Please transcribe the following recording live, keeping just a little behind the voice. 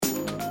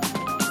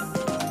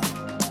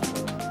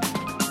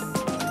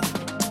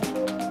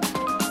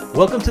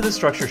Welcome to The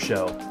Structure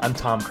Show. I'm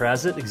Tom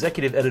Krazit,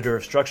 Executive Editor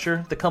of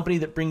Structure, the company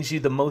that brings you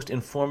the most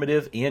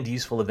informative and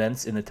useful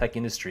events in the tech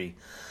industry.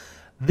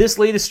 This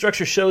latest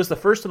Structure Show is the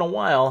first in a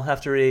while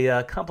after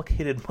a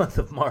complicated month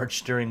of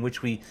March, during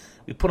which we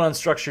put on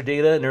Structure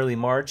Data in early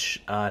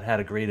March. It had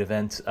a great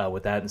event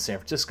with that in San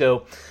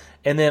Francisco.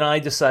 And then I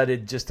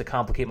decided just to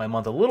complicate my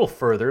month a little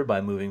further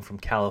by moving from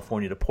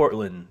California to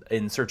Portland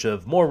in search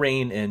of more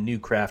rain and new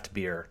craft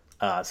beer.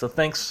 So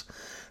thanks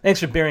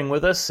for bearing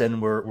with us,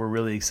 and we're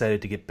really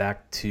excited to get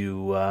back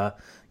to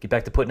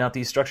putting out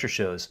these Structure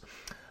shows.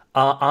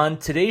 On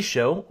today's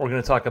show, we're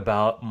going to talk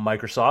about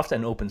Microsoft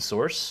and open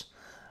source,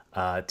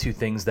 two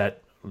things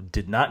that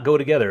did not go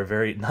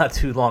together not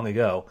too long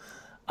ago.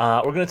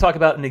 We're going to talk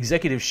about an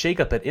executive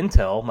shakeup at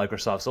Intel,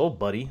 Microsoft's old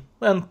buddy,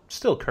 and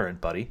still current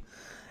buddy.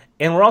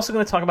 And we're also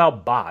going to talk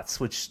about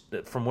bots, which,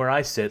 from where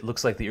I sit,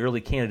 looks like the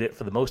early candidate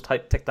for the most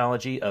hyped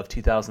technology of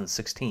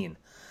 2016.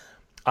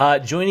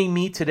 Joining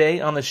me today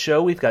on the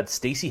show, we've got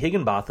Stacey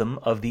Higginbotham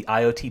of the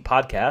IoT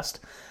podcast.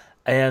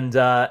 And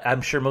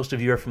I'm sure most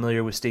of you are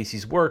familiar with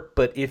Stacey's work,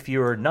 but if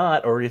you're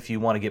not, or if you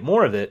want to get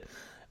more of it,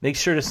 make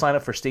sure to sign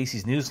up for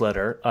Stacey's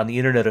newsletter on the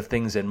Internet of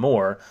Things and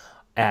more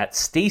at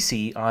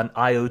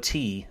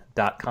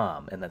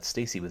staceyoniot.com. And that's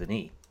Stacey with an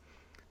E.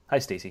 Hi,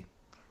 Stacey.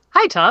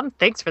 Hi, Tom.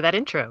 Thanks for that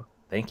intro.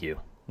 Thank you.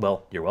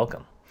 Well, you're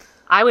welcome.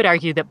 I would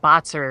argue that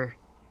bots are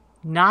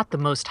not the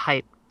most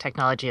hyped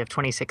technology of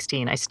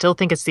 2016. I still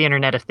think it's the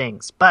Internet of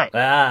Things, but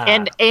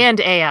and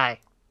AI.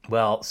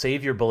 Well,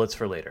 save your bullets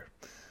for later.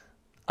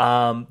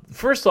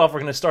 First off,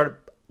 we're going to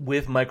start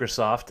with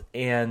Microsoft,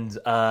 and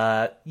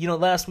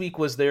last week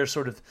was their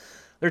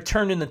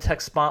turn in the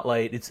tech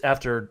spotlight. It's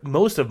after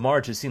most of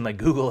March. It seemed like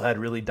Google had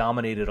really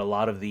dominated a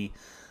lot of the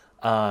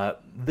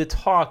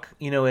talk,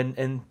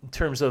 in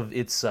terms of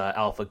its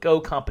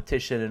AlphaGo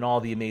competition and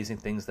all the amazing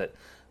things that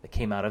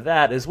came out of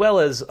that, as well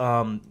as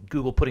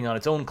Google putting on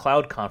its own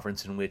cloud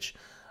conference in which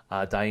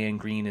Diane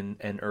Green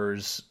and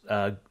Urs,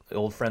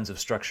 old friends of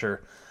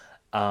Structure,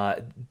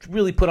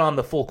 really put on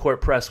the full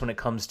court press when it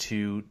comes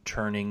to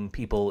turning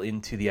people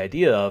into the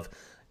idea of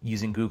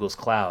using Google's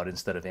cloud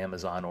instead of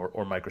Amazon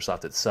or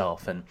Microsoft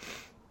itself. And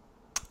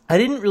I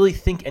didn't really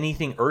think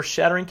anything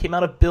earth-shattering came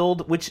out of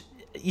Build, which,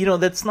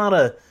 that's not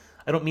I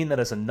don't mean that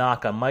as a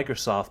knock on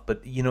Microsoft,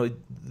 but,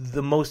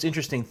 the most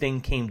interesting thing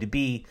came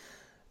to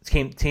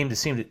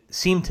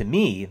seem to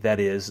me, that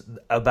is,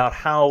 about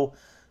how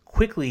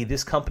quickly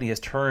this company has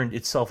turned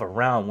itself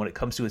around when it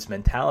comes to its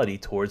mentality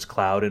towards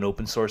cloud and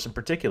open source in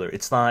particular.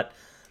 It's not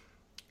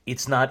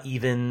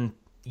even,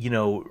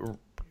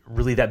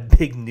 really that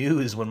big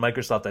news when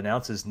Microsoft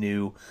announces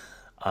new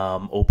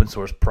open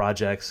source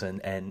projects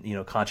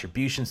and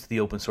contributions to the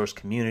open source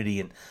community.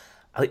 And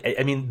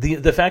I mean,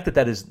 the fact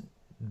that has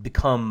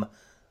become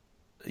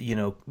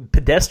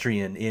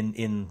pedestrian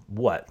in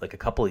what, like a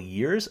couple of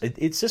years,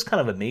 it's just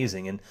kind of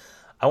amazing. And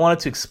I wanted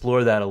to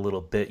explore that a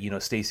little bit.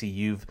 Stacey,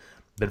 you've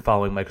been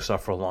following Microsoft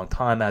for a long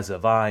time, as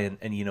have I,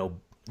 and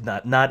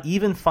not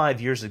even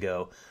 5 years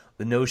ago,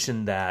 the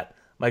notion that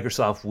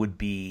Microsoft would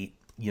be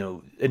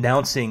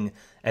announcing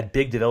at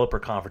big developer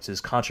conferences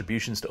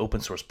contributions to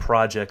open source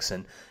projects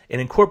and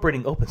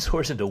incorporating open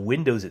source into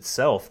Windows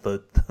itself,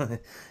 the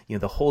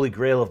the holy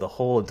grail of the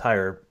whole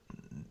entire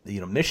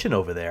mission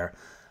over there.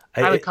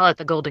 I would call it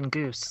the golden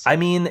goose. I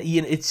mean,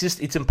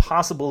 it's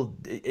impossible.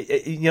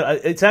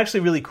 It's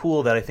actually really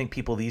cool that I think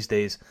people these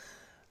days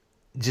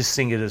just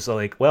think it as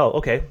like, well,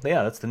 okay,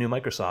 yeah, that's the new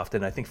Microsoft.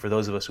 And I think for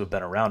those of us who have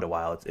been around a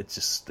while, it's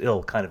just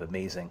still kind of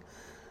amazing.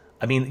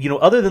 I mean,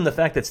 other than the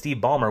fact that Steve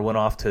Ballmer went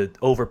off to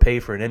overpay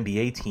for an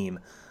NBA team,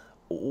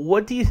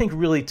 what do you think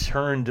really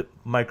turned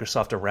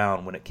Microsoft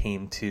around when it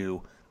came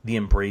to the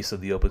embrace of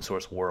the open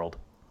source world?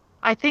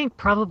 I think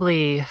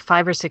probably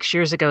 5 or 6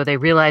 years ago, they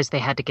realized they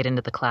had to get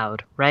into the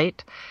cloud,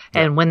 right?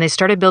 Yeah. And when they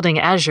started building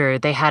Azure,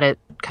 they had it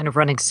kind of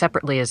running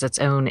separately as its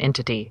own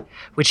entity,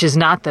 which is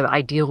not the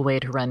ideal way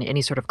to run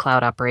any sort of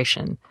cloud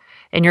operation.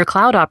 And your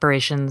cloud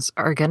operations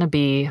are going to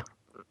be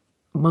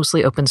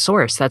mostly open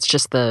source. That's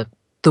just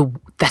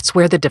that's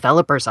where the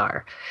developers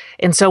are.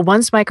 And so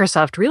once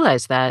Microsoft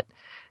realized that,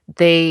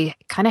 they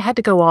kind of had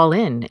to go all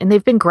in, and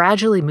they've been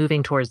gradually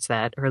moving towards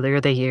that. Earlier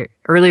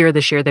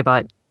this year, they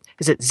bought,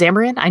 is it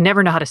Xamarin? I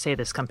never know how to say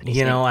this company's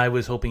name. I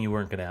was hoping you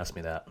weren't going to ask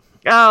me that.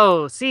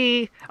 Oh,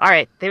 see? All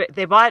right.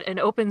 They bought an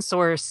open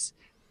source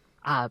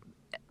I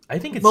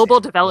think it's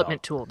mobile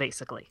development tool,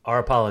 basically. Our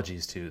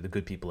apologies to the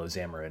good people of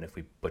Xamarin if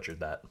we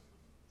butchered that.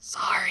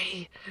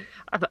 Sorry.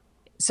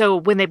 So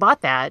when they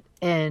bought that,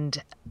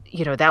 and,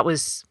 that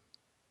was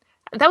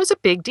a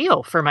big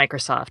deal for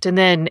Microsoft. And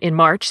then in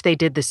March, they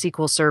did the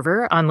SQL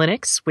Server on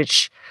Linux,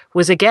 which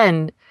was,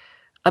 again,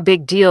 a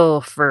big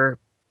deal for...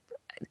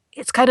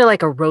 It's kind of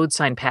like a road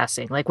sign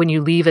passing. Like when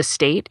you leave a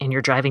state and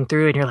you're driving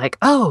through and you're like,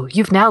 oh,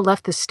 you've now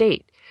left the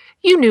state.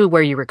 You knew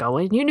where you were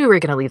going. You knew you were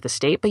going to leave the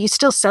state, but you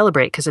still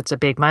celebrate because it's a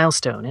big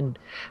milestone. And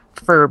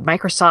for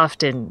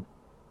Microsoft and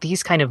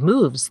these kind of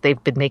moves,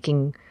 they've been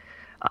making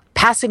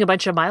passing a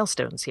bunch of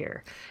milestones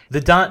here.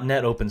 The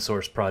 .NET open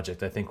source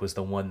project, I think, was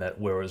the one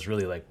where it was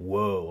really like,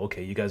 whoa,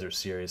 okay, you guys are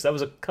serious. That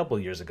was a couple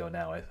of years ago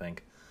now, I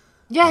think.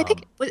 Yeah, I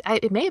think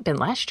it may have been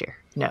last year.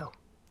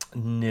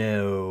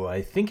 No,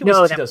 I think it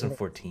was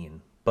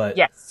 2014. But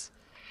yes.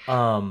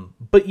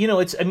 But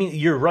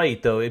you're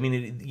right though. I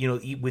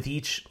mean, with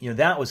each,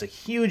 that was a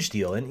huge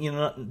deal, and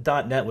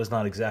 .NET was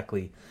not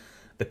exactly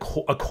a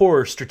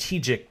core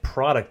strategic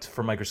product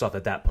for Microsoft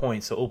at that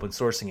point. So open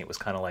sourcing it was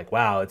kind of like,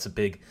 wow, it's a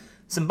big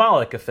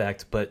symbolic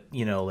effect, but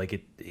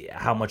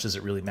how much does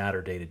it really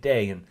matter day to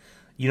day? And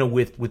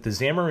with the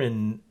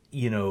Xamarin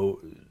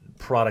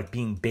product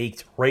being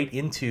baked right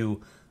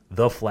into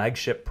the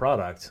flagship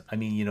product, I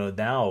mean,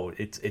 now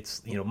it's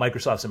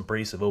Microsoft's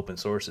embrace of open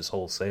source is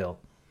wholesale.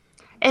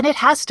 And it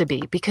has to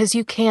be, because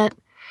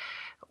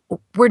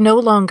we're no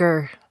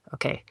longer,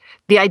 okay,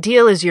 the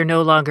ideal is you're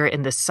no longer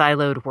in this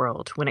siloed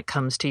world when it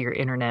comes to your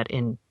internet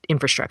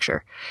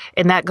infrastructure.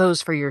 And that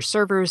goes for your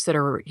servers that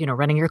are,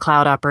 running your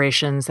cloud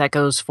operations. That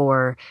goes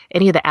for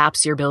any of the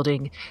apps you're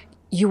building.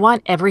 You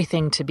want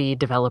everything to be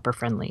developer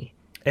friendly.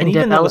 And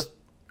even that was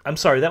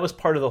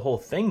part of the whole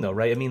thing though,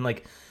 right? I mean,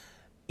 like,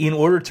 in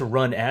order to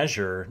run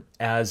Azure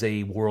as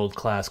a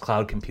world-class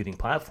cloud computing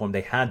platform,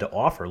 they had to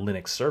offer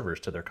Linux servers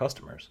to their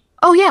customers.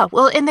 Oh yeah,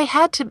 well, and they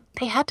had to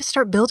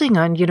start building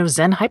on,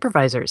 Xen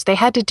hypervisors. They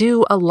had to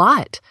do a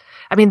lot.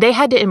 I mean, they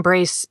had to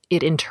embrace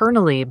it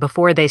internally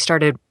before they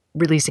started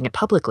releasing it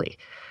publicly.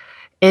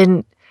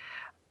 And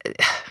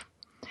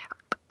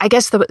I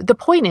guess the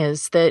point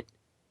is that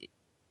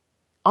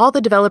all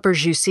the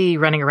developers you see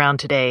running around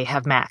today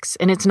have Macs,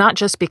 and it's not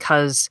just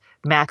because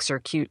Macs are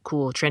cute,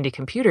 cool, trendy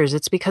computers.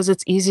 It's because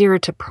it's easier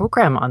to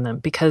program on them,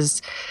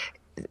 because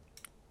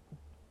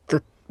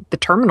the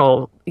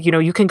terminal,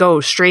 you can go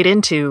straight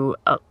into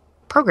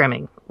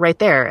programming right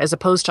there, as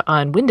opposed to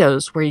on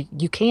Windows where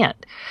you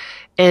can't.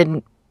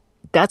 And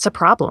that's a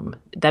problem.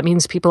 That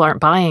means people aren't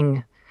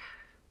buying,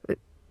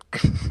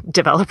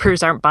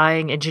 developers aren't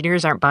buying,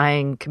 engineers aren't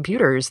buying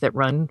computers that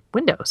run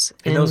Windows.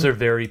 And those are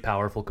very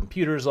powerful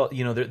computers.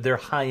 They're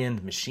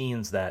high-end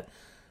machines that,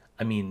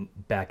 I mean,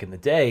 back in the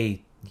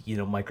day,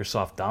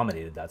 Microsoft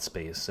dominated that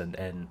space,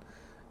 and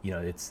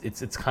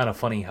it's kind of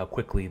funny how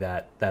quickly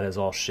that has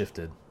all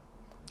shifted.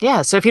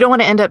 Yeah, so if you don't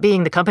want to end up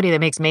being the company that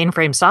makes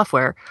mainframe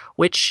software,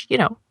 which,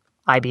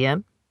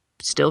 IBM,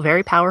 still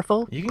very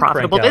powerful,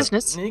 profitable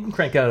business. You can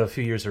crank out a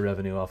few years of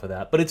revenue off of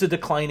that, but it's a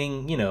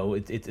declining,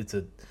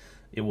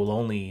 it will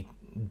only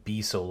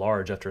be so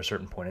large after a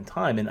certain point in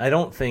time. And I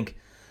don't think,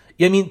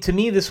 to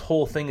me, this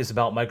whole thing is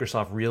about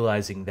Microsoft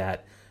realizing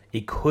that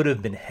it could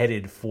have been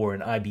headed for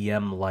an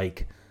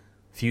IBM-like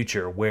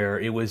future where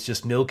it was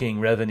just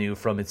milking revenue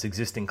from its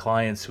existing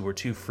clients who were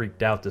too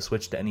freaked out to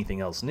switch to anything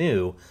else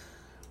new.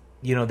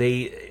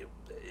 They,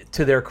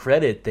 to their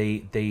credit,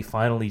 they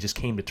finally just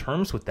came to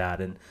terms with that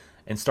and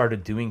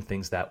started doing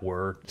things that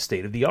were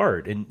state of the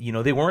art. And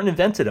they weren't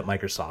invented at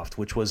Microsoft,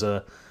 which was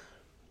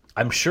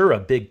I'm sure a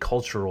big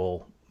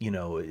cultural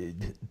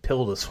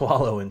pill to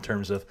swallow in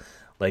terms of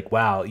like,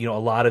 wow, a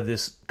lot of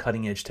this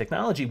cutting edge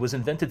technology was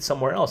invented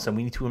somewhere else, and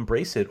we need to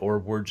embrace it, or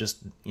we're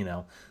just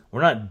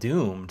we're not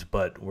doomed,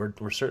 but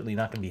we're certainly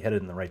not going to be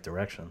headed in the right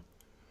direction.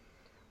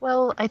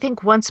 Well, I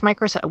think once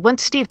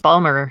Steve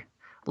Ballmer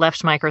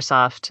left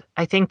Microsoft,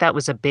 I think that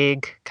was a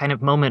big kind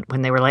of moment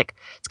when they were like,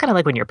 it's kind of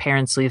like when your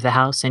parents leave the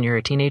house and you're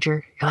a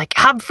teenager. You're like,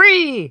 I'm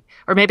free.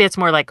 Or maybe it's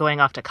more like going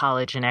off to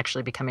college and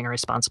actually becoming a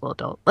responsible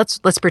adult. Let's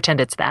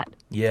pretend it's that.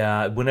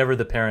 Yeah, whenever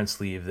the parents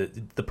leave,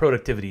 the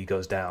productivity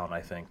goes down,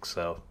 I think.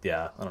 So,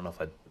 yeah, I don't know if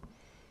I'd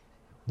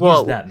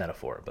use that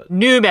metaphor. But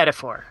new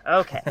metaphor.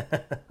 Okay.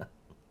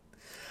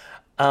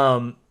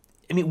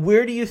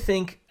 Where do you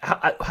think,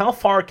 how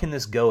far can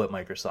this go at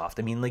Microsoft?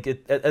 I mean, like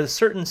at a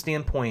certain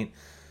standpoint,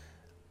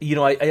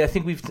 I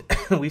think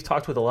we've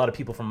talked with a lot of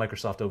people from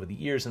Microsoft over the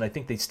years, and I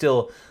think they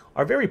still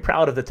are very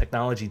proud of the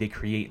technology they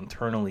create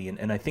internally,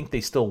 and I think they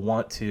still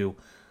want to,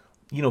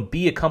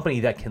 be a company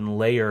that can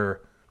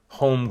layer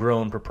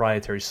homegrown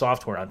proprietary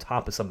software on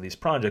top of some of these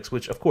projects,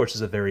 which of course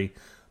is a very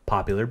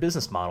popular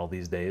business model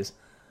these days.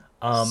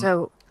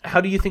 So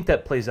how do you think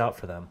that plays out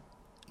for them?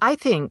 I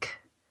think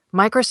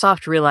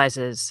Microsoft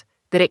realizes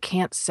that it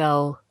can't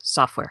sell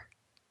software.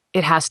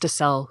 It has to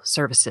sell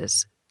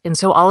services. And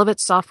so all of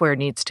its software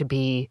needs to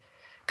be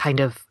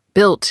kind of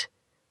built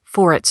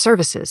for its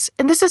services.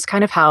 And this is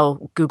kind of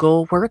how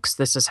Google works.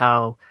 This is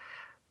how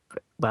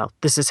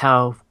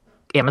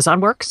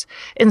Amazon works.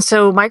 And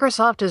so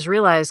Microsoft has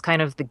realized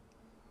kind of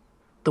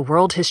the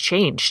world has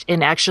changed.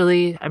 And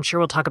actually, I'm sure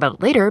we'll talk about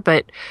it later,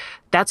 but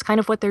that's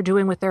kind of what they're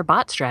doing with their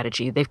bot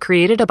strategy. They've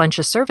created a bunch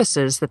of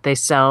services that they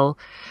sell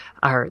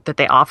or that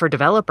they offer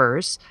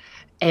developers.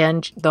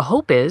 And the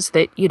hope is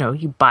that,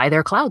 you buy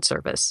their cloud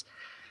service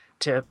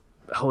to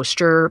host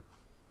your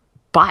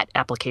bot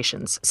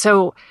applications.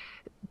 So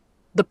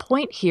the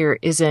point here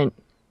isn't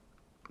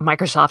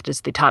Microsoft is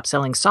the top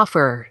selling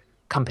software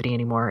company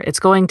anymore. It's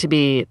going to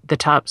be the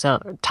top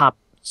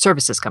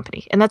services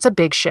company. And that's a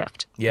big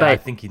shift. Yeah, I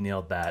think you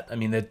nailed that. I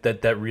mean,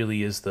 that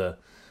really is the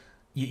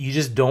you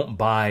just don't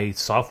buy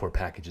software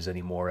packages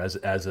anymore as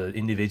an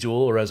individual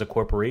or as a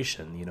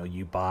corporation.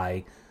 You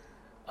buy,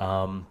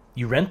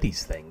 you rent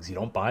these things. You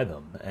don't buy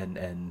them,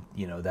 and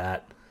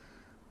that.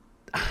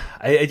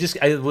 I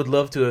would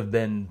love to have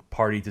been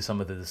party to some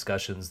of the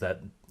discussions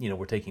that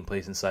were taking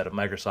place inside of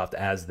Microsoft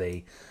as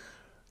they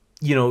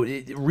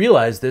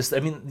realized this. I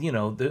mean,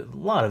 there are a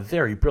lot of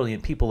very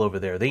brilliant people over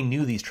there. They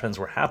knew these trends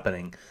were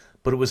happening,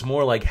 but it was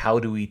more like, how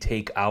do we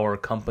take our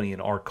company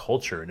and our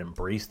culture and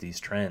embrace these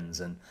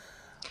trends? And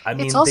I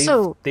mean,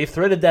 they've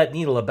threaded that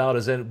needle about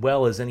as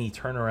well as any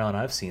turnaround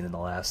I've seen in the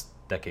last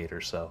decade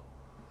or so.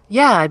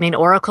 Yeah, I mean,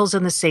 Oracle's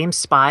in the same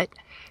spot,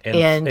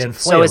 and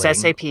so is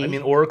SAP. I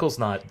mean, Oracle's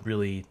not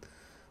really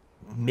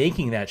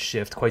making that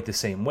shift quite the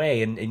same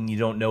way, and you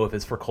don't know if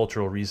it's for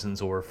cultural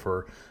reasons or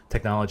for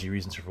technology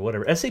reasons or for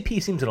whatever. SAP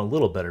seems in a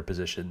little better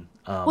position.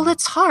 Well,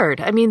 it's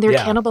hard. I mean, they're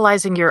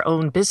cannibalizing your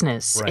own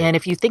business. Right. And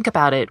if you think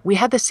about it, we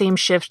had the same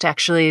shift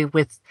actually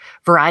with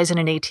Verizon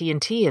and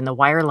AT&T in the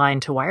wireline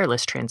to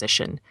wireless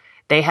transition.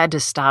 They had to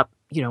stop,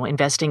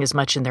 investing as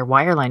much in their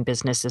wireline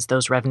business as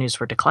those revenues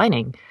were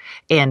declining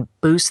and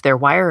boost their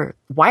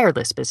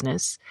wireless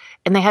business.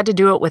 And they had to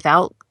do it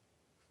without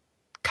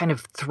kind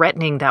of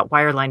threatening that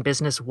wireline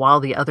business while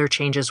the other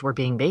changes were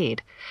being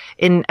made.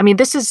 And I mean,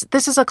 this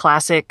is a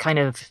classic kind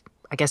of,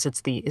 I guess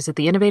is it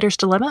the innovator's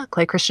dilemma,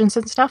 Clay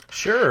Christensen stuff?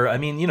 Sure. I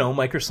mean,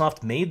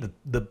 Microsoft made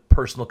the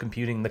personal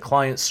computing, the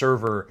client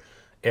server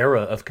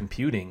era of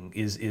computing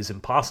is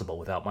impossible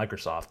without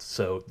Microsoft.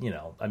 So,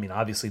 I mean,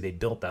 obviously they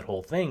built that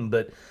whole thing,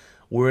 but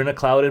we're in a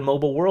cloud and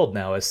mobile world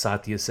now, as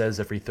Satya says,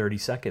 every 30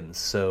 seconds.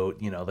 So,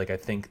 I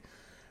think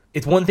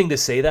it's one thing to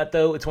say that,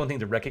 though. It's one thing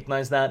to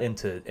recognize that and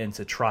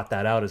to trot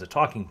that out as a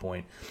talking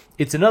point.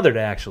 It's another to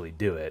actually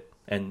do it.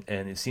 And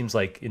it seems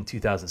like in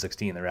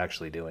 2016 they're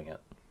actually doing it.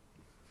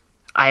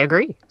 I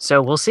agree.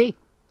 So we'll see.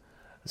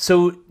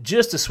 So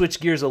just to switch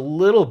gears a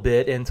little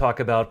bit and talk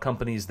about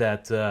companies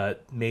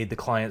that made the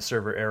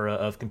client-server era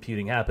of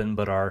computing happen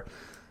but are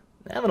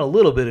having a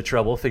little bit of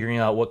trouble figuring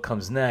out what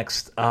comes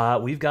next,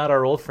 we've got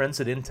our old friends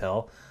at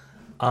Intel.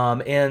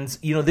 And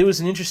there was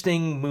an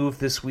interesting move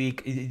this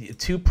week.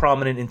 Two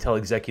prominent Intel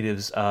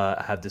executives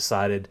have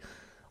decided,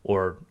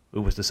 or it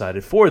was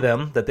decided for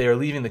them, that they are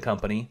leaving the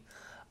company.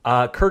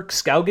 Kirk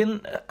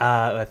Skaugen,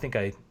 I think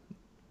I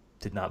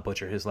did not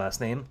butcher his last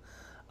name.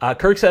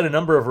 Kirk's had a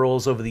number of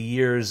roles over the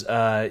years,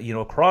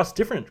 across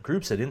different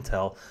groups at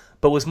Intel,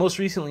 but was most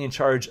recently in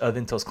charge of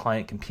Intel's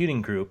client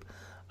computing group.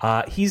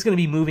 He's going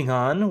to be moving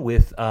on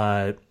with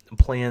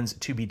plans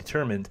to be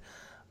determined.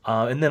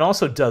 And then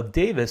also Doug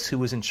Davis, who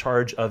was in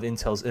charge of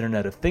Intel's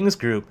Internet of Things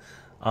group.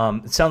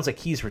 It sounds like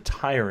he's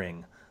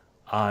retiring.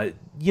 It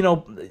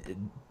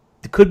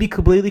could be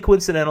completely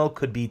coincidental,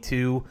 could be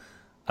two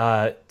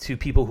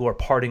people who are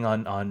parting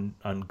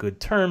on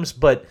good terms,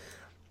 but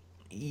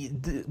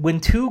when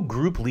two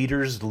group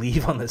leaders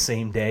leave on the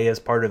same day as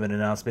part of an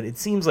announcement, it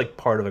seems like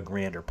part of a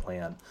grander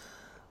plan.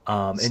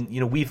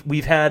 And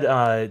we've had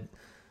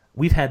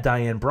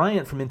Diane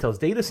Bryant from Intel's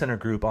data center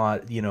group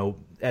on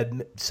at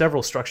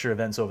several structure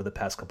events over the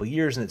past couple of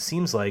years, and it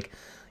seems like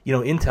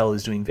Intel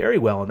is doing very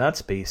well in that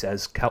space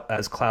as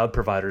cloud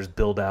providers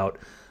build out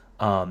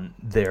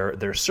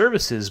their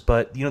services.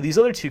 But these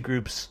other two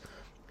groups,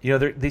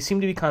 they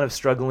seem to be kind of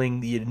struggling.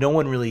 No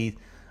one really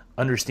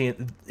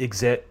understands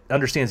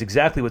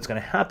exactly what's going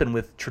to happen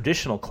with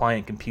traditional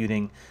client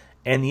computing,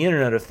 and the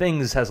Internet of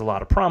Things has a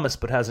lot of promise,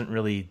 but hasn't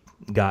really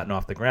gotten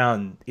off the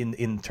ground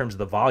in terms of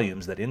the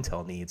volumes that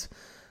Intel needs.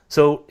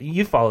 So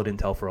you've followed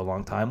Intel for a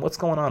long time. What's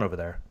going on over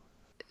there?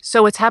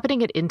 So what's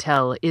happening at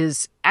Intel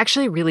is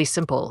actually really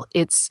simple.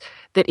 It's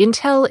that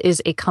Intel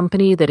is a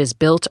company that is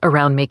built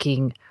around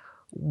making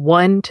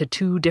 1 to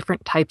 2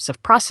 different types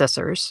of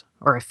processors,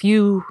 or a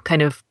few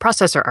kind of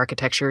processor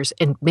architectures,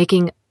 and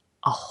making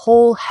a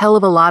whole hell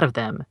of a lot of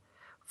them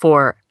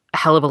for a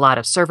hell of a lot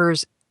of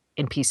servers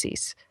and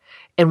PCs.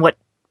 And what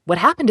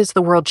happened is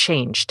the world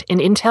changed,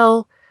 and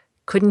Intel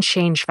couldn't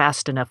change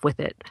fast enough with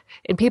it.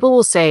 And people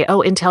will say, oh,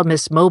 Intel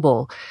missed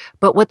mobile.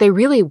 But what they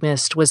really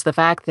missed was the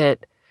fact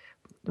that,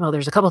 well,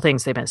 there's a couple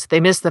things they missed. They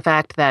missed the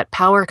fact that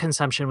power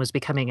consumption was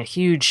becoming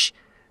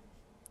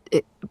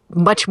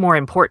much more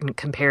important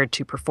compared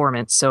to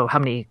performance. So how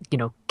many,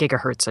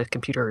 gigahertz a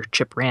computer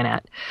chip ran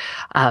at.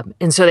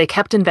 And so they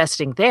kept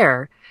investing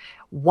there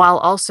while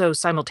also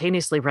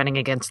simultaneously running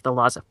against the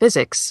laws of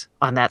physics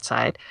on that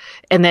side.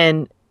 And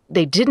then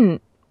they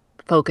didn't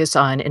focus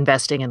on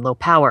investing in low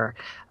power.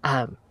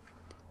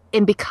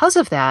 And because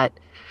of that,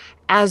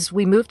 as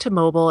we moved to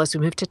mobile, as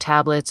we moved to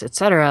tablets, et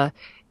cetera,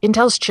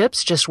 Intel's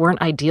chips just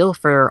weren't ideal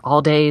for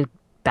all-day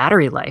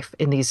battery life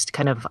in these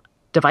kind of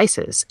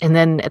devices. And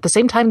then at the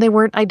same time, they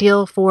weren't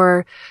ideal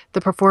for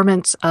the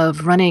performance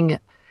of running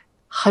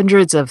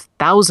hundreds of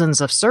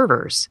thousands of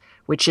servers,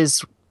 which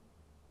is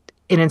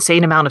an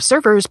insane amount of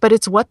servers, but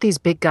it's what these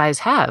big guys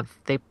have.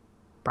 They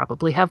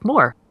probably have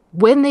more.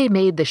 When they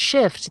made the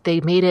shift,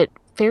 they made it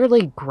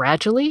fairly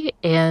gradually,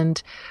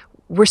 and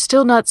we're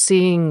still not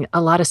seeing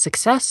a lot of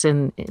success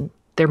in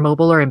their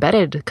mobile or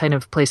embedded kind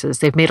of places.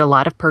 They've made a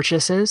lot of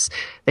purchases.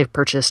 They've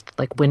purchased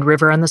like Wind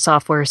River on the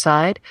software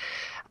side.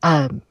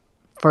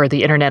 For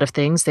the Internet of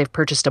Things, they've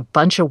purchased a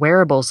bunch of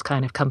wearables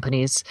kind of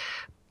companies.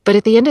 But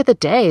at the end of the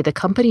day, the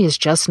company is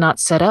just not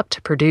set up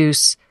to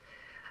produce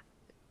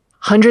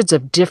hundreds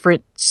of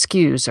different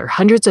SKUs or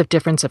hundreds of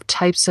different of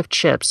types of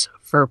chips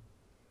for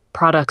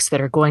products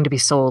that are going to be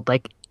sold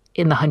like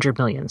in the 100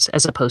 millions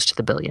as opposed to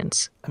the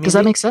billions. Does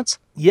that make sense?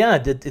 Yeah,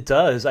 it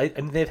does. I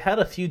mean, they've had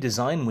a few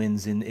design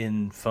wins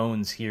in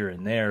phones here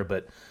and there,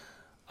 but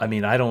I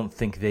mean, I don't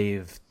think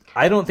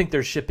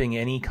they're shipping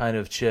any kind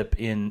of chip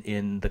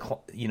in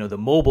the the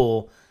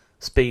mobile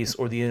space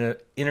or the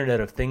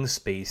Internet of Things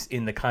space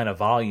in the kind of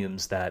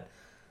volumes that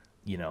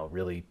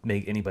really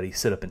make anybody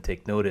sit up and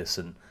take notice.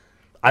 And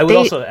I would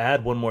also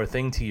add one more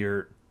thing to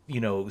your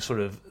sort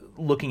of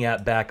looking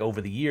at back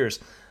over the years.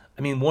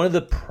 I mean, one of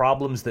the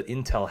problems that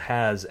Intel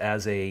has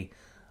as a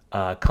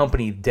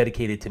company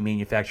dedicated to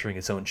manufacturing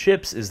its own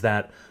chips is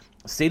that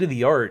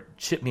state-of-the-art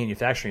chip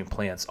manufacturing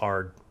plants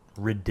are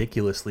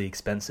ridiculously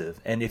expensive.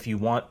 And if you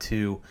want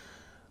to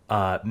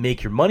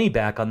make your money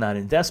back on that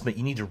investment,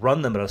 you need to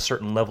run them at a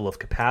certain level of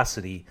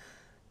capacity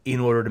in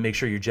order to make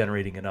sure you're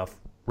generating enough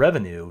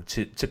revenue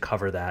to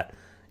cover that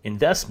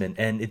investment.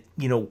 And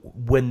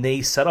when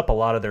they set up a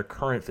lot of their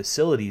current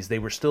facilities, they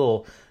were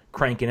still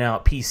cranking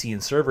out PC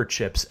and server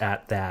chips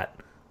at that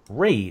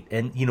rate.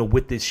 And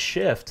with this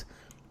shift,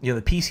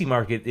 the PC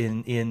market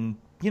in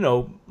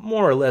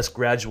more or less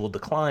gradual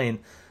decline,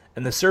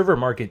 and the server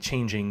market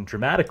changing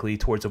dramatically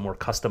towards a more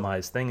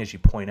customized thing, as you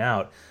point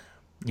out,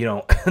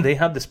 they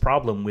have this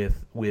problem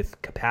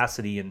with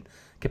capacity and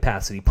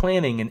capacity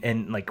planning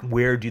and like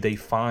where do they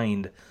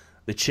find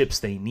the chips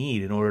they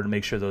need in order to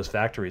make sure those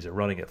factories are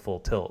running at full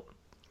tilt.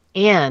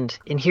 And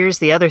here's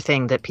the other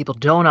thing that people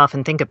don't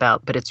often think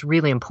about, but it's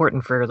really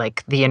important for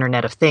like the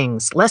Internet of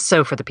Things, less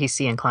so for the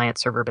PC and client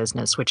server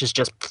business, which is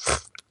just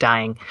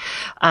dying.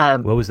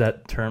 What was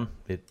that term?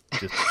 It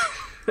just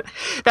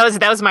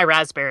that was my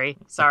raspberry.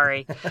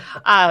 Sorry.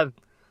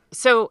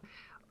 So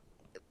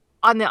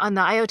on the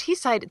IoT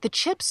side, the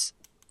chips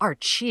are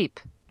cheap.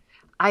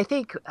 I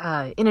think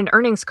in an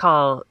earnings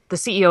call, the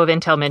CEO of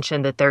Intel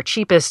mentioned that their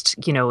cheapest,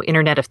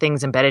 Internet of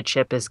Things embedded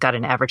chip has got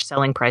an average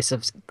selling price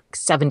of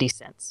 70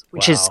 cents,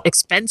 which is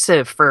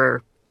expensive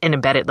for an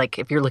embedded, like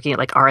if you're looking at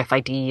like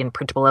RFID and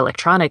printable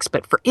electronics.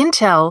 But for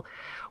Intel,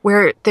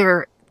 where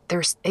their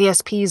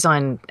ASPs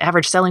on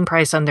average selling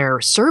price on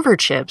their server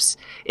chips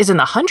is in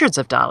the hundreds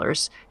of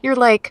dollars, you're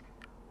like,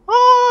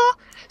 oh,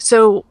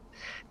 so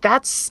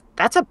that's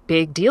a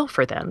big deal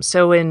for them.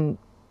 So in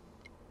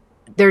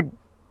their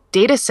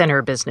data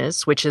center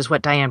business, which is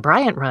what Diane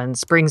Bryant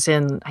runs, brings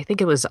in, I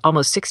think it was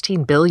almost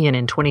 $16 billion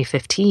in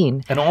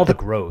 2015. And all the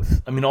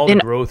growth. I mean, all the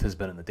growth has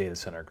been in the data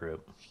center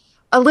group.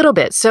 A little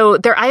bit. So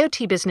their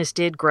IoT business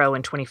did grow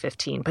in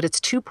 2015, but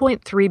it's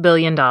 $2.3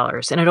 billion,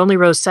 and it only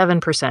rose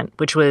 7%,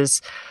 which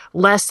was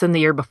less than the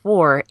year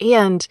before,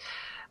 and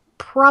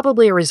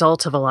probably a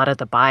result of a lot of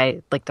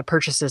the the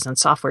purchases and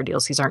software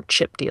deals. These aren't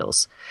chip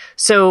deals.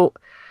 So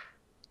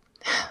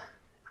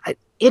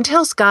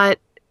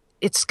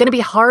it's going to be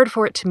hard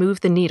for it to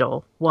move the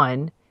needle.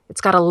 One,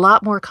 it's got a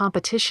lot more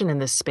competition in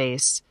this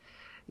space.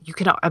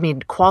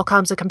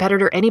 Qualcomm's a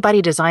competitor.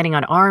 Anybody designing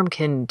on ARM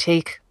can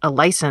take a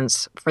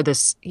license for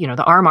this,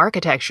 the ARM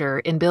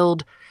architecture and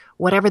build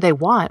whatever they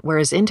want.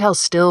 Whereas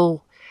Intel's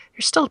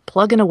you're still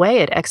plugging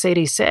away at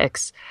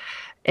x86.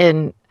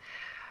 And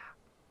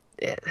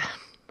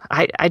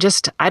I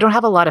don't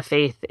have a lot of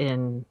faith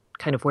in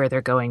kind of where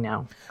they're going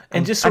now.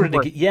 And just sort of,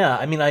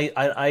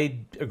 I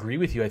agree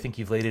with you. I think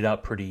you've laid it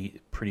out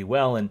pretty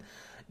well. And,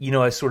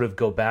 I sort of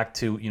go back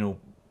to,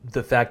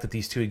 the fact that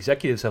these two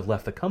executives have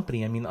left the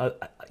company. I mean,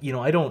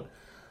 I don't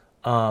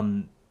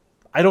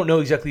know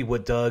exactly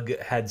what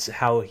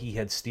how he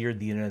had steered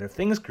the Internet of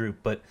Things group,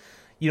 but,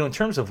 in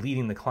terms of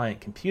leading the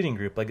client computing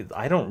group, like,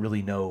 I don't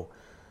really know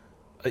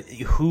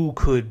who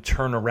could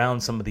turn around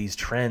some of these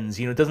trends.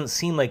 It doesn't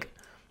seem like,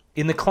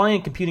 in the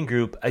client computing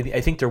group, I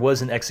think there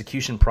was an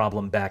execution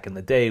problem back in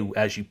the day,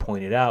 as you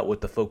pointed out,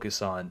 with the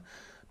focus on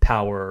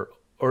power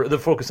or the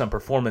focus on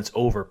performance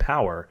over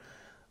power.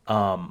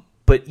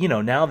 But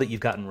now that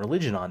you've gotten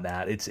religion on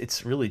that,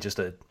 it's really just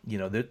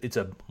it's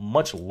a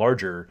much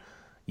larger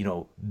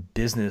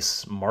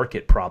business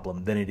market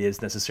problem than it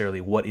is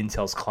necessarily what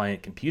Intel's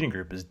client computing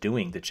group is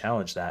doing to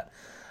challenge that.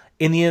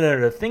 In the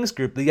Internet of Things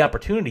group, the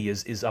opportunity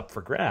is up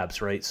for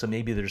grabs, right? So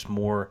maybe there's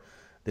more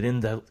that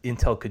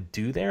Intel could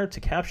do there to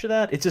capture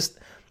that.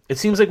 It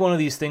seems like one of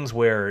these things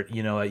where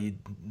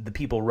the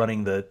people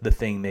running the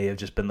thing may have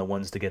just been the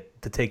ones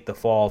to take the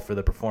fall for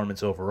the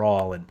performance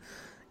overall. And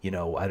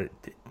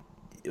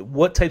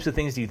what types of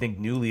things do you think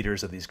new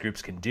leaders of these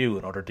groups can do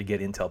in order to get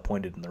Intel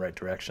pointed in the right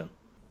direction?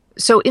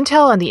 So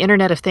Intel on the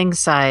Internet of Things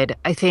side,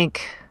 I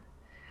think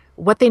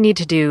what they need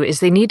to do is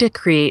they need to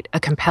create a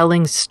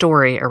compelling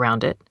story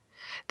around it.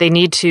 They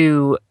need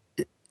to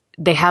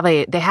they have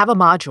a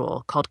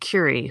module called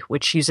Curie,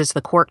 which uses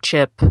the Quark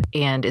chip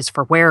and is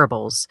for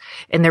wearables,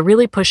 and they're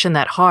really pushing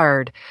that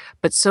hard.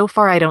 But so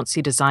far, I don't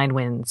see design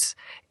wins,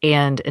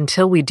 and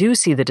until we do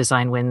see the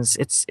design wins,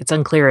 it's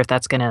unclear if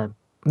that's going to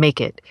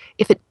make it.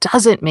 If it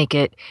doesn't make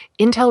it,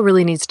 Intel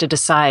really needs to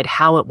decide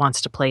how it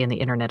wants to play in the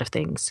Internet of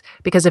Things.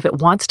 Because if it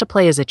wants to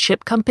play as a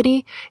chip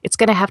company, it's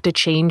going to have to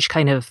change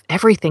kind of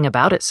everything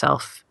about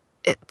itself,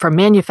 from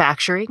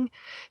manufacturing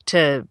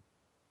to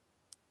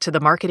the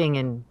marketing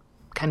and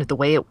kind of the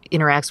way it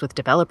interacts with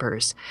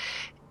developers.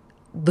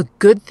 The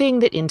good thing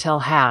that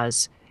Intel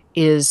has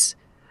is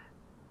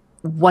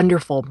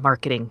wonderful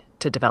marketing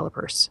to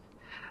developers.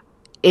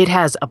 It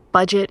has a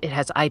budget, it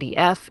has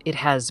IDF, it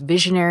has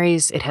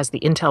visionaries, it has the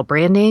Intel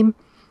brand name.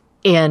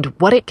 And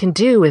what it can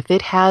do if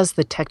it has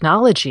the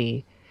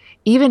technology,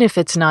 even if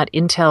it's not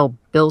Intel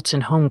built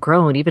and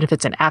homegrown, even if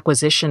it's an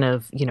acquisition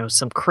of,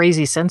 some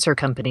crazy sensor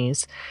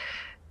companies,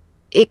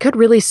 it could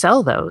really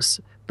sell those.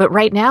 But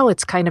right now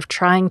it's kind of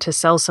trying to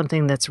sell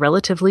something that's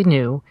relatively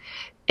new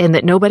and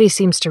that nobody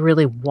seems to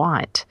really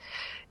want.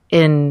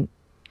 And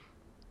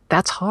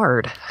that's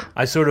hard.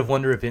 I sort of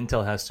wonder if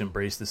Intel has to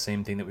embrace the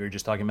same thing that we were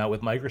just talking about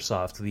with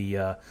Microsoft,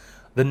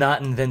 the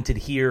not invented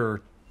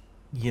here,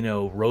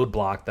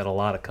 roadblock that a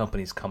lot of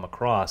companies come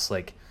across.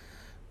 Like,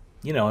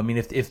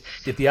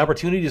 if the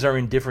opportunities are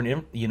in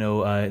different,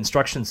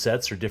 instruction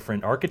sets or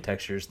different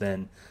architectures,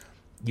 then,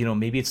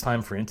 maybe it's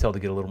time for Intel to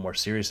get a little more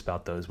serious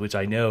about those, which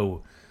I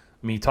know,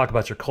 you talk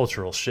about your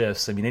cultural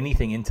shifts.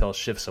 Anything Intel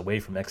shifts away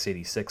from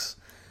x86,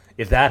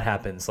 if that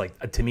happens, like,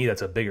 to me,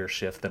 that's a bigger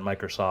shift than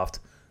Microsoft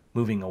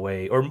moving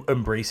away or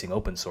embracing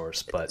open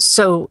source. But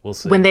so we'll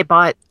see. when they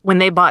bought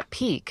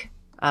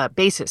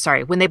Basis,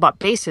 when they bought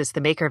Basis,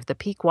 the maker of the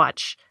Peak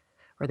watch,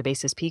 or the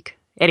Basis Peak.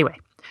 Anyway,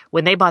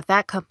 when they bought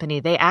that company,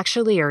 they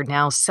actually are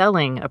now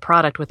selling a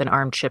product with an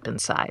ARM chip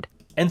inside.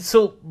 And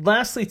so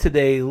lastly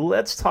today,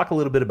 let's talk a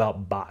little bit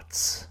about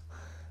bots.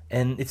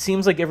 And it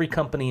seems like every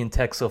company in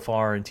tech so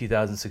far in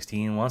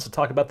 2016 wants to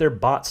talk about their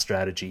bot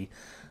strategy.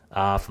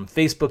 From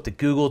Facebook to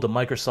Google to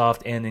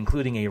Microsoft, and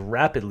including a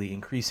rapidly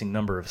increasing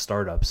number of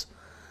startups.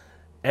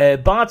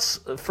 Bots,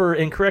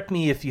 and correct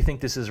me if you think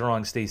this is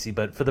wrong, Stacey,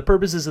 but for the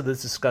purposes of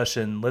this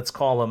discussion, let's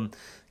call them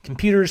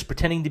computers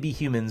pretending to be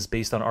humans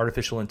based on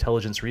artificial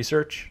intelligence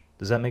research.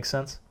 Does that make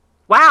sense?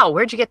 Wow,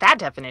 where'd you get that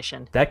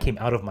definition? That came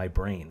out of my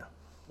brain.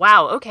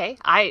 Wow, okay.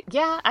 I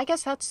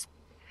guess that's...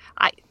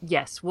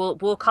 Yes,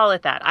 we'll call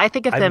it that. I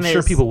think of them as... I'm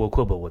sure people will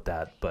quibble with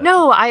that, but...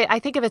 No, I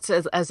think of it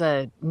as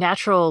a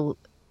natural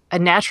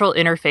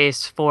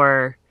interface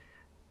for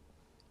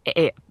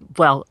a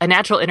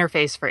natural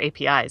interface for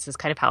APIs is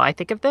kind of how I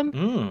think of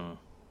them.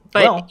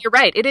 But you're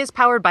right, it is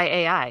powered by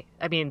AI.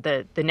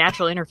 The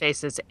natural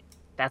interface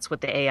that's what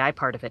the AI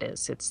part of it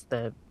is. It's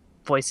the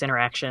voice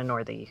interaction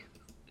or the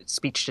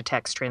speech to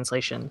text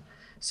translation.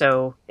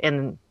 So,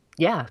 and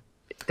yeah,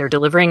 they're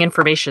delivering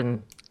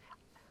information.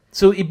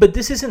 So, but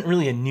this isn't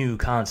really a new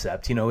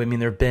concept,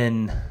 there've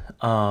been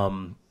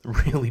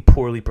really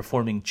poorly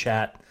performing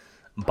chat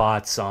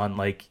bots on,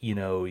 like,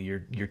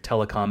 your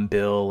telecom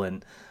bill,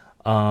 and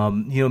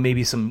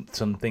maybe some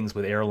things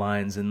with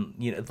airlines, and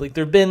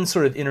there've been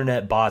sort of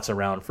internet bots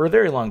around for a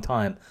very long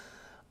time,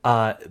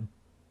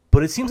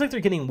 but it seems like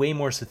they're getting way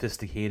more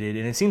sophisticated,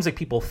 and it seems like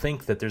people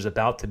think that there's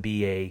about to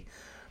be a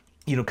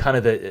kind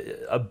of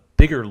a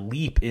bigger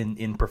leap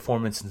in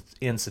performance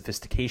and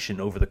sophistication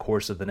over the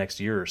course of the next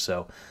year or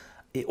so.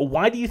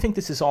 Why do you think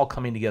this is all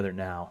coming together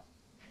now?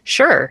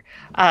 Sure.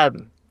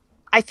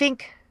 I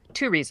think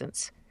two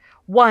reasons.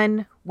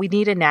 One, we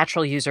need a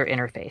natural user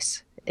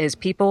interface. As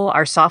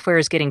our software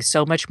is getting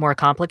so much more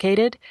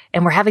complicated,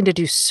 and we're having to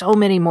do so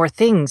many more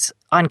things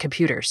on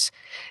computers.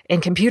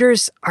 And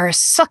computers are a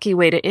sucky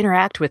way to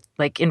interact with,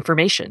 like,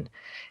 information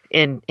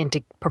and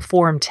to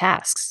perform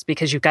tasks,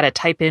 because you've got to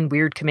type in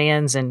weird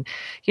commands. And,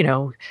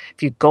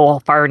 if you go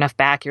far enough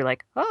back, you're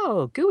like,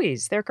 oh,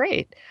 GUIs, they're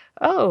great.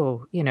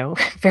 Oh,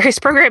 various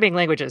programming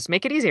languages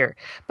make it easier.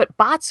 But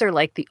bots are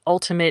like the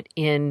ultimate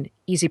in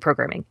easy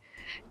programming.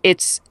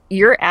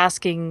 You're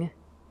asking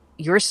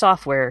your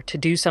software to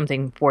do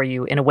something for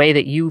you in a way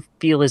that you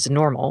feel is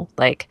normal,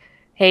 like,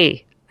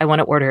 hey, I want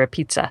to order a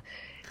pizza.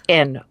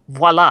 And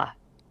voila,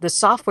 the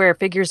software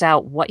figures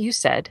out what you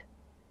said,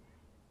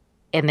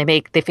 and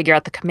they figure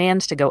out the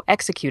commands to go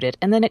execute it,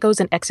 and then it goes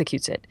and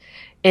executes it.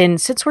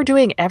 And since we're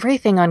doing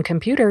everything on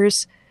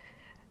computers,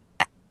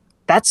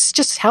 that's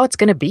just how it's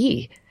going to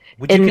be.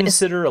 Would you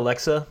consider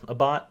Alexa a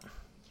bot?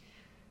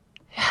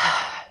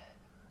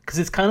 Because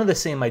it's kind of the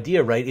same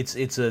idea, right?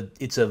 It's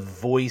a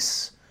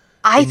voice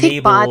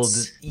enabled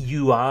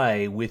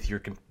UI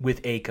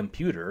with a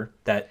computer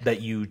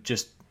that you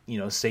just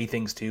say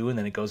things to, and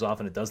then it goes off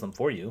and it does them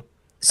for you.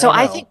 So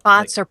I think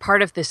bots are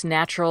part of this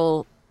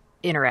natural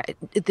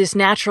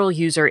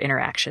user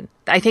interaction.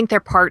 I think they're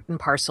part and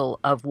parcel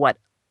of what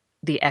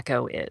the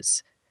Echo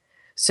is.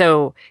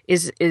 So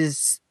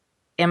is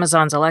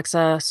Amazon's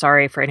Alexa,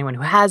 sorry for anyone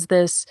who has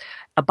this,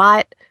 a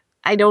bot?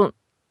 I don't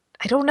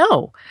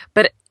know,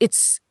 but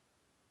it's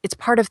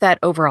part of that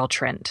overall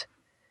trend.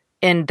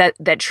 And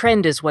that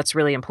trend is what's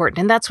really important.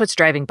 And that's what's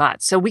driving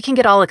bots. So we can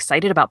get all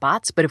excited about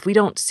bots, but if we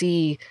don't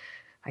see,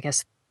 I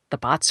guess, the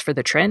bots for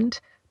the trend,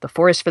 the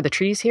forest for the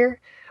trees here,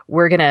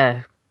 we're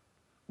gonna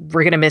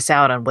miss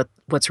out on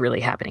what's really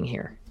happening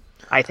here,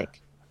 I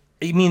think.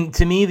 I mean,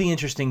 to me, the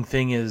interesting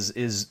thing is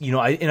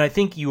I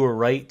think you were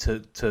right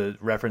to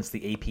reference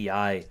the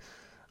API,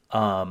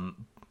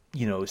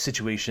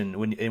 situation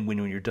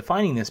when you're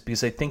defining this,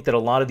 because I think that a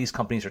lot of these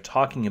companies are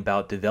talking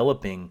about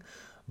developing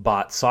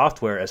bot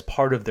software as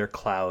part of their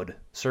cloud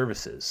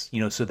services,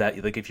 so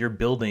that like if you're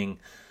building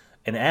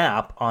an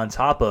app on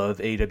top of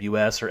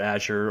AWS or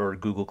Azure or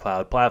Google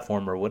Cloud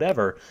Platform or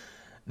whatever,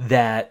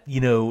 that,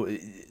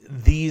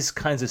 these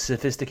kinds of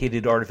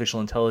sophisticated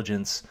artificial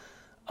intelligence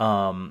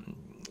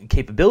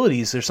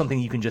capabilities, there's something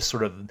you can just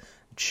sort of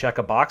check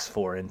a box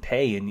for and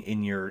pay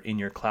in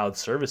your cloud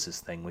services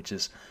thing, which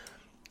is,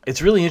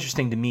 it's really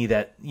interesting to me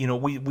that,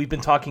 we've been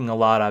talking a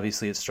lot,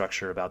 obviously, at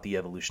Structure about the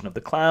evolution of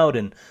the cloud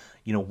and,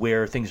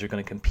 where things are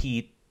going to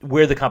compete,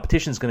 where the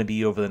competition is going to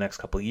be over the next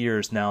couple of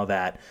years, now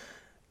that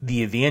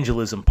the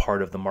evangelism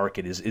part of the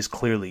market is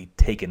clearly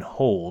taken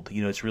hold.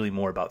 It's really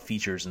more about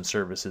features and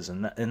services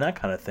and that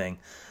kind of thing.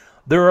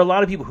 There are a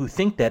lot of people who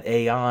think that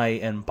AI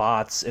and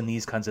bots and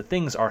these kinds of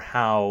things are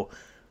how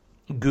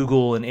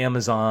Google and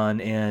Amazon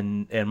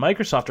and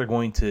Microsoft are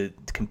going to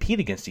compete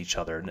against each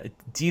other.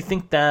 Do you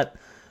think that,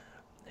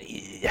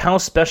 how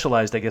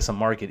specialized, I guess, a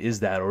market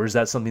is that, or is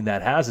that something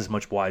that has as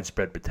much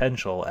widespread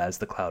potential as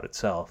the cloud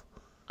itself?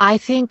 I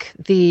think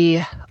the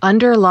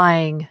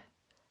underlying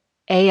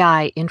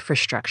AI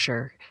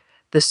infrastructure,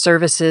 the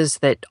services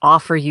that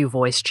offer you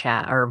voice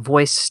chat or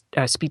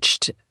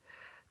the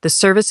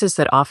services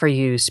that offer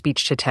you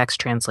speech to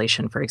text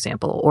translation, for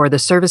example, or the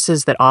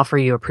services that offer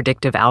you a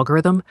predictive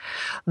algorithm,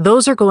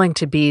 those are going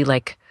to be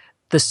like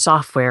the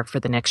software for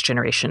the next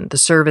generation, the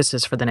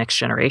services for the next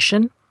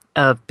generation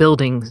of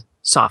building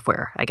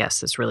software, I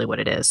guess is really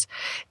what it is.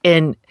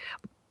 And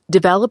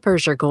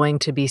developers are going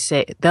to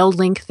they'll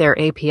link their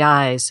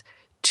APIs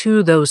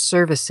to those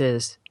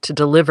services to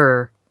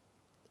deliver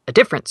a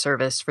different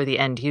service for the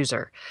end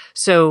user.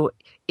 So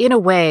in a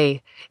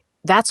way,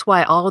 that's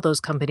why all of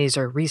those companies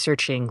are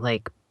researching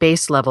like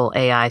base level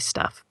AI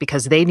stuff,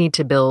 because they need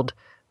to build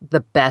the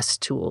best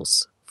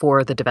tools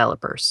for the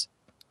developers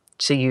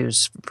to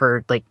use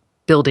for like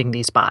building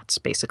these bots,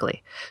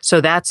 basically.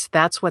 So that's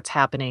what's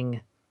happening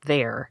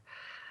there.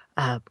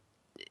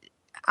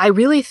 I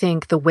really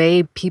think the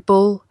way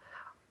people,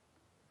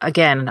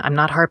 again, I'm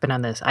not harping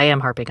on this. I am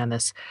harping on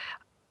this.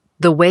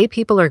 The way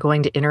people are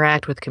going to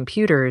interact with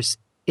computers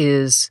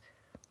is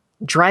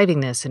driving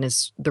this and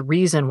is the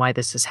reason why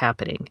this is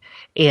happening.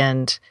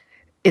 And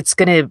it's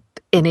going to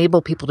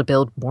enable people to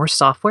build more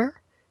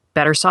software,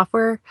 better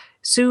software.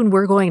 Soon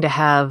we're going to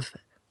have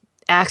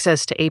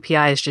access to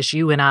APIs, just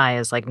you and I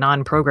as like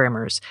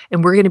non-programmers,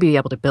 and we're going to be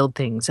able to build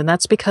things. And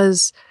that's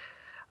because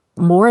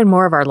more and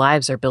more of our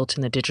lives are built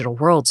in the digital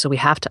world. So we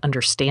have to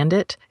understand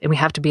it and we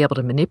have to be able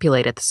to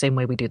manipulate it the same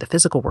way we do the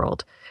physical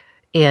world.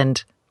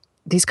 And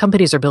these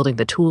companies are building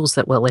the tools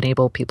that will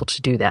enable people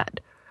to do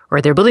that.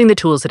 Or they're building the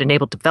tools that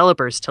enable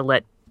developers to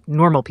let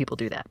normal people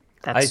do that.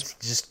 I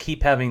just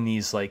keep having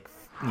these like,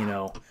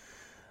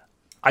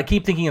 I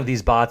keep thinking of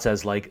these bots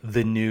as like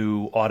the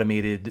new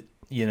automated,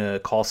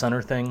 call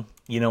center thing,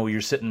 where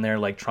you're sitting there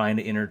like trying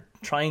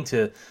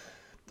to,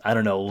 I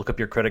don't know, look up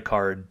your credit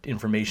card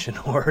information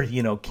or,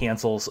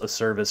 cancel a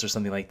service or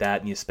something like that.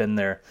 And you spend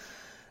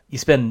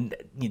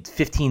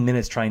 15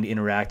 minutes trying to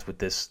interact with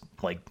this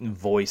like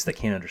voice that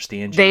can't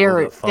understand you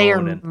over the phone. They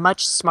are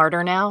much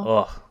smarter now.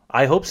 Oh,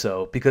 I hope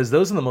so, because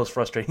those are the most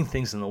frustrating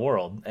things in the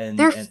world.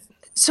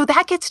 So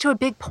that gets to a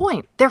big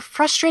point. They're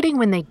frustrating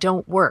when they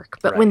don't work,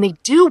 but right. When they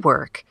do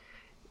work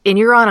and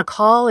you're on a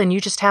call and you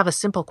just have a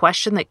simple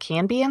question that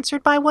can be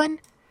answered by one,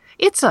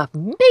 it's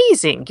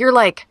amazing. You're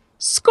like,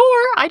 score,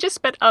 I just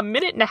spent a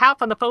minute and a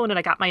half on the phone and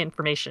I got my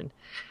information.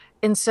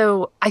 And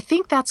so I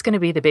think that's going to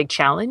be the big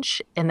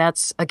challenge. And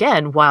that's,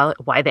 again,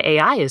 why the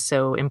AI is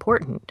so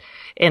important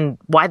and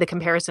why the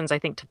comparisons, I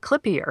think, to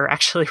Clippy are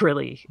actually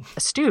really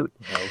astute.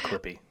 Oh,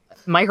 Clippy.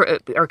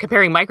 Or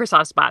comparing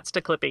Microsoft's bots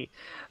to Clippy.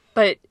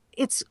 But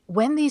it's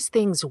when these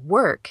things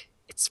work,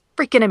 it's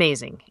freaking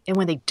amazing. And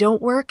when they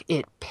don't work,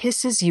 it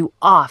pisses you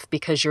off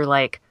because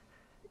you're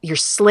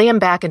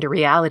slammed back into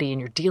reality and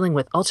you're dealing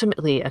with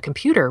ultimately a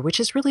computer, which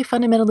is really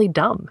fundamentally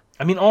dumb.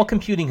 I mean, all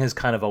computing has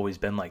kind of always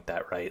been like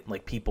that, right?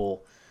 Like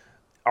people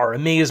are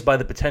amazed by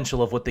the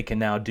potential of what they can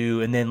now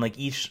do. And then like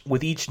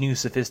with each new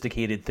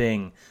sophisticated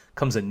thing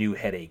comes a new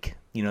headache,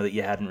 that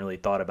you hadn't really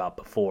thought about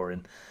before.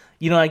 And,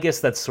 I guess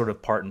that's sort of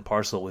part and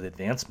parcel with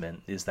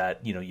advancement is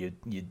that,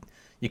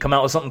 you come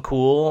out with something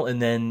cool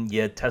and then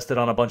you test it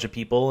on a bunch of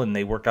people and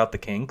they work out the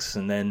kinks.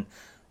 And then,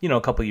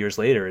 a couple of years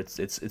later,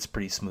 it's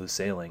pretty smooth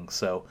sailing.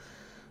 So,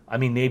 I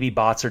mean, maybe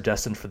bots are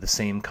destined for the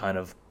same kind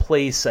of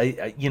place.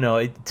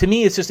 To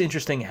me, it's just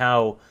interesting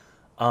how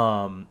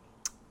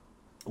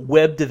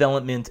web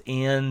development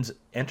and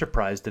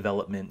enterprise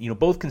development,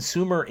 both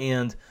consumer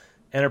and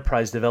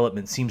enterprise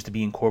development seems to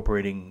be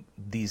incorporating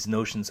these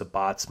notions of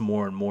bots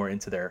more and more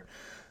into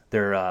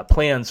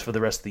plans for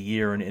the rest of the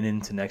year and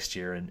into next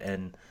year.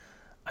 And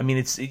I mean,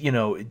 it's,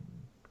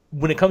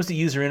 when it comes to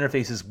user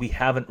interfaces, we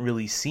haven't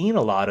really seen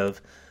a lot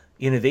of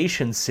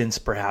innovation since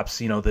perhaps,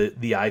 the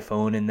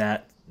iPhone and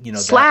that,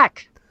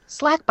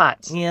 Slack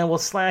bots. Yeah, well,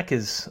 Slack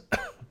is...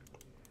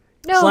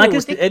 No, Slack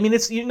is...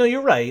 it's,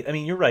 you're right.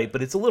 You're right,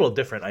 but it's a little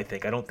different, I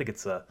think. I don't think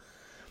it's a...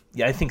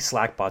 Yeah, I think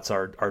Slack bots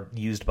are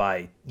used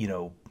by,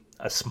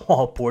 a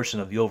small portion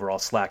of the overall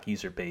Slack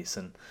user base,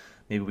 and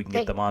maybe we can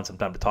get them on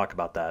sometime to talk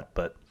about that,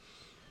 but...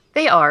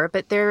 They are,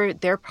 but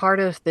they're part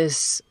of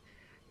this...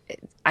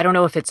 I don't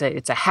know if it's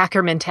a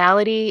hacker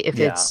mentality, if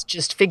it's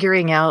just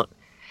figuring out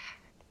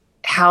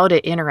how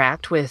to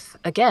interact with,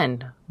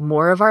 again,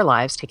 more of our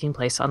lives taking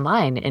place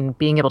online and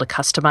being able to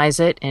customize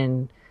it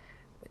and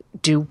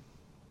do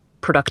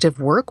productive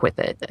work with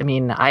it. I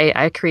mean,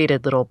 I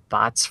created little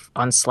bots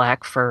on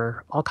Slack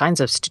for all kinds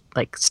of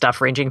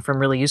stuff ranging from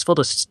really useful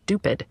to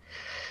stupid.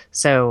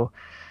 So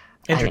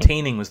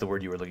entertaining was the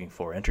word you were looking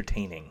for.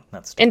 Entertaining,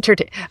 not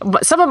stupid.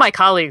 Some of my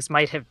colleagues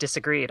might have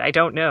disagreed. I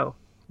don't know.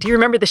 Do you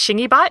remember the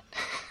Shingy bot?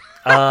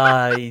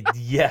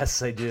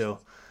 Yes, I do.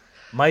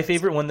 My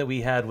favorite one that we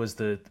had was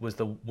the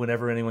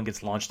whenever anyone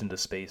gets launched into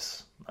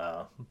space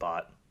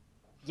bot.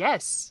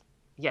 Yes.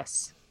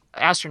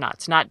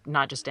 Astronauts,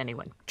 not just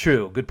anyone.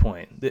 True, good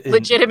point.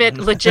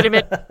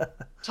 Legitimate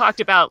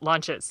talked about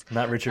launches.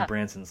 Not Richard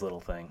Branson's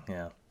little thing,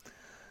 yeah.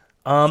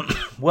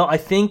 Well, I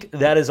think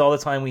that is all the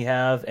time we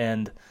have,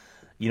 and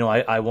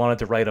I wanted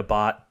to write a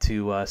bot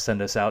to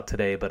send us out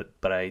today, but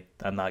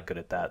I'm not good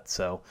at that.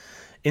 So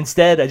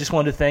instead, I just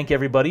wanted to thank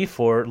everybody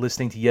for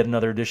listening to yet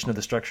another edition of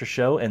The Structure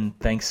Show, and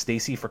thanks,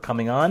 Stacey, for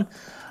coming on.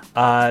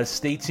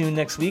 Stay tuned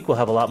next week. We'll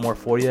have a lot more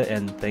for you,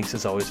 and thanks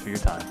as always for your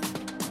time.